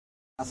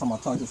Last time I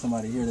talked to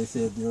somebody here, they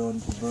said they're on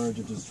the verge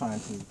of just trying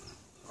to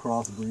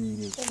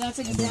crossbreed. So that's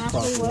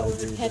exactly what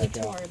we're headed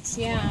towards.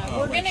 Yeah,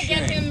 we're gonna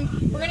get him.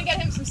 We're gonna get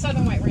him some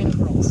Southern White Rhino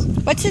girls.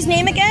 What's his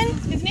name again?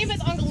 His name is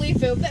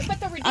Ungelefoo. But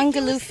the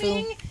ridiculous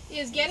thing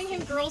is getting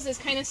him girls is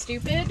kind of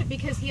stupid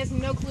because he has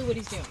no clue what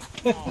he's doing.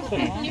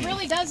 He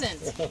really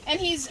doesn't. And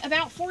he's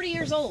about 40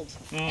 years old,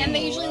 and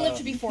they usually live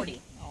to be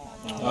 40.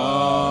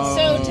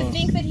 So to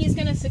think that he's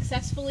going to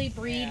successfully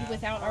breed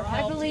without our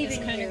help is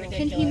kind of ridiculous.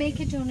 Can he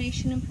make a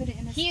donation and put it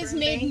in a He has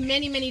made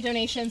many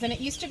donations, and it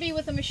used to be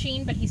with a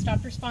machine, but he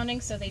stopped responding,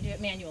 so they do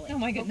it manually. Oh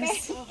my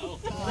goodness. Okay.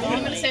 What am I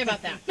going to say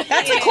about that?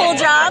 That's a cool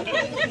job.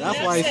 That's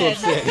why he's so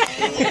upset.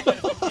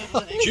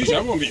 Jeez,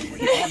 I won't be.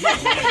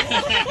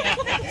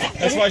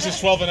 That's why she's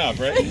 12 and up,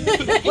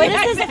 right? What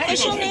is his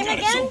official name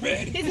again?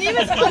 His name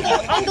is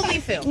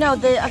Ungelefoo. No,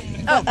 the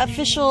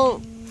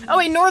official... Oh,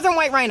 a Northern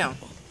White Rhino.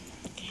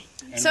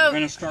 And we're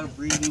going to start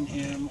breeding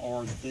him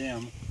or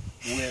them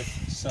with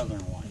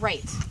Southern White.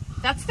 Right.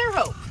 That's their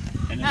hope.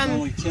 And there's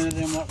only 10 of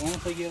them. Why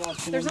don't they get all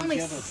 10 of them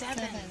together? There's only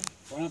 7.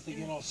 Why don't they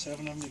get all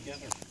 7 of them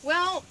together?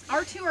 Well,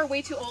 our 2 are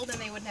way too old and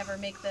they would never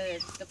make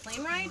the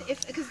plane ride.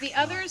 Because the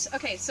others,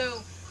 okay,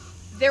 so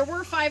there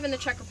were 5 in the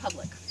Czech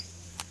Republic.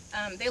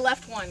 They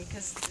left 1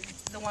 because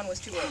the one was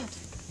too old.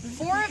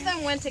 4 of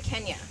them went to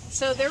Kenya.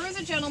 So there was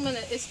a gentleman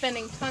that is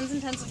spending tons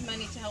and tons of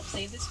money to help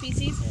save the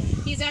species.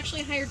 He's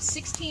actually hired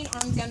 16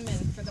 armed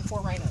gunmen for the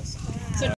 4 rhinos.